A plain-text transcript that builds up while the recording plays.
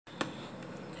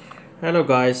Hello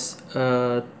guys,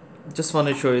 just want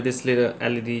to show you this little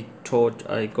LED torch.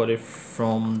 I got it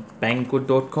from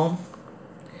banggood.com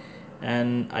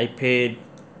and I paid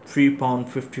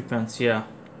 £3.50 here,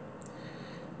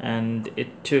 and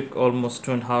it took almost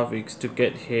 2.5 weeks to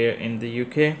get here in the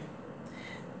UK.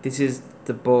 This is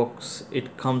the box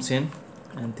it comes in,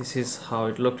 and this is how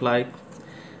it looked like.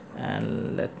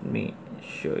 And let me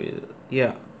show you.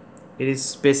 Yeah, it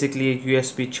is basically a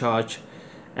USB charge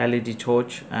LED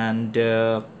torch, and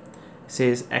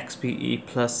says XPE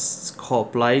plus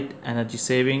COP light, energy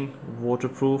saving,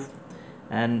 waterproof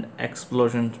and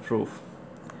explosion proof.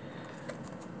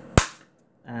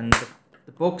 And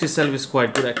the box itself is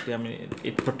quite good actually. I mean,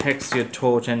 it protects your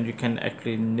torch and you can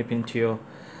actually nip into your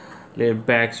little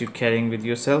bags you're carrying with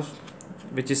yourself,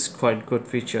 which is quite good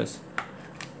features.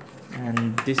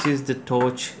 And this is the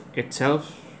torch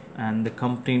itself, and the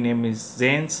company name is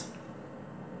Xanes,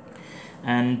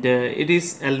 and it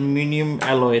is aluminium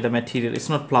alloy, the material. It's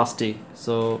not plastic,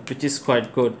 so which is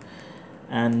quite good.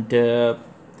 And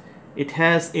it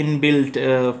has inbuilt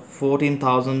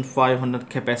 14,500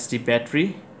 capacity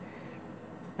battery,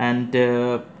 and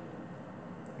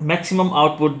maximum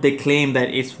output they claim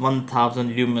that it's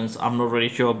 1,000 lumens. I'm not really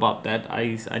sure about that.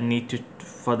 I need to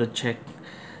further check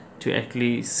to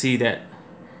actually see that.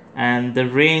 And the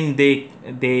range they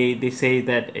say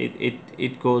that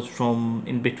it goes from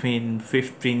in between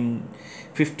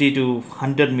 50 to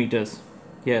 100 meters.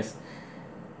 Yes.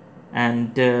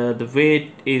 And the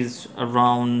weight is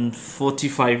around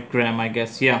 45 gram, I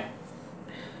guess. Yeah,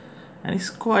 and it's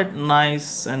quite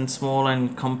nice and small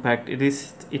and compact. It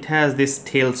has this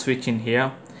tail switch in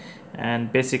here, and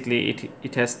basically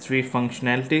it has three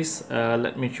functionalities.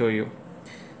 Let me show you.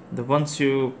 Once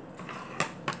you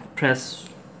press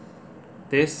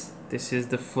this is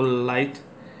the full light,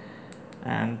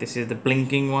 and this is the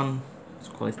blinking one. It's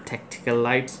called tactical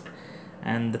lights.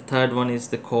 And the third one is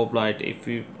the cob light. If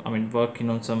you working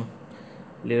on some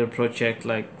little project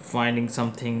like finding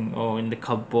something or in the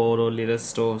cupboard or little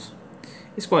stores,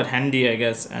 it's quite handy, I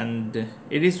guess. And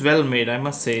it is well made, I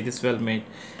must say. It is well made.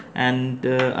 And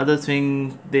other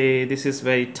thing, this is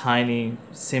very tiny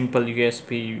simple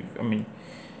USB.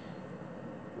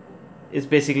 It's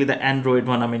basically the Android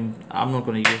one. I'm not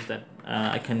going to use that.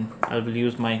 I will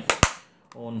use my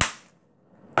own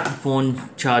phone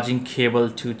charging cable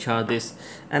to charge this.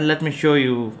 And let me show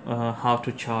you how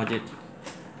to charge it.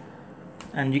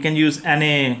 And you can use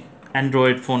any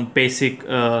Android phone basic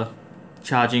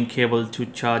charging cable to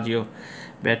charge your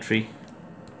battery,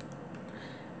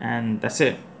 and that's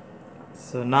it.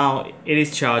 So now it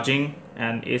is charging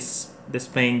and it's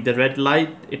displaying the red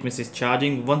light. It means it's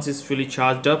charging. Once it's fully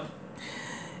charged up,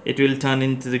 it will turn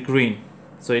into the green,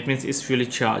 so it means it's fully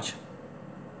charged.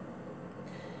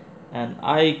 And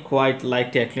I quite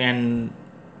liked it actually. And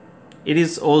it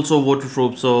is also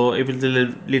waterproof, so if it's a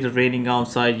little raining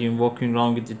outside, you're walking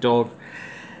around with your dog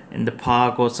in the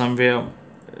park or somewhere,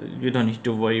 you don't need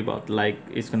to worry about like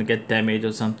it's gonna get damaged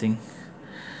or something.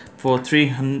 For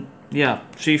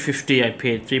 350 I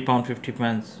paid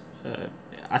 £3.50.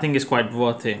 I think it's quite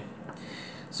worth it.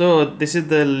 So this is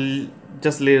the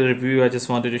just little review I just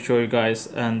wanted to show you guys.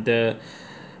 And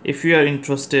if you are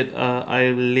interested,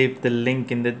 I will leave the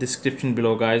link in the description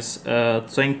below, guys.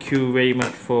 Thank you very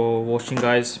much for watching,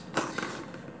 guys.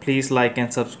 Please like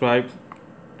and subscribe,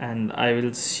 and I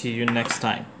will see you next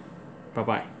time. Bye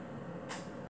bye.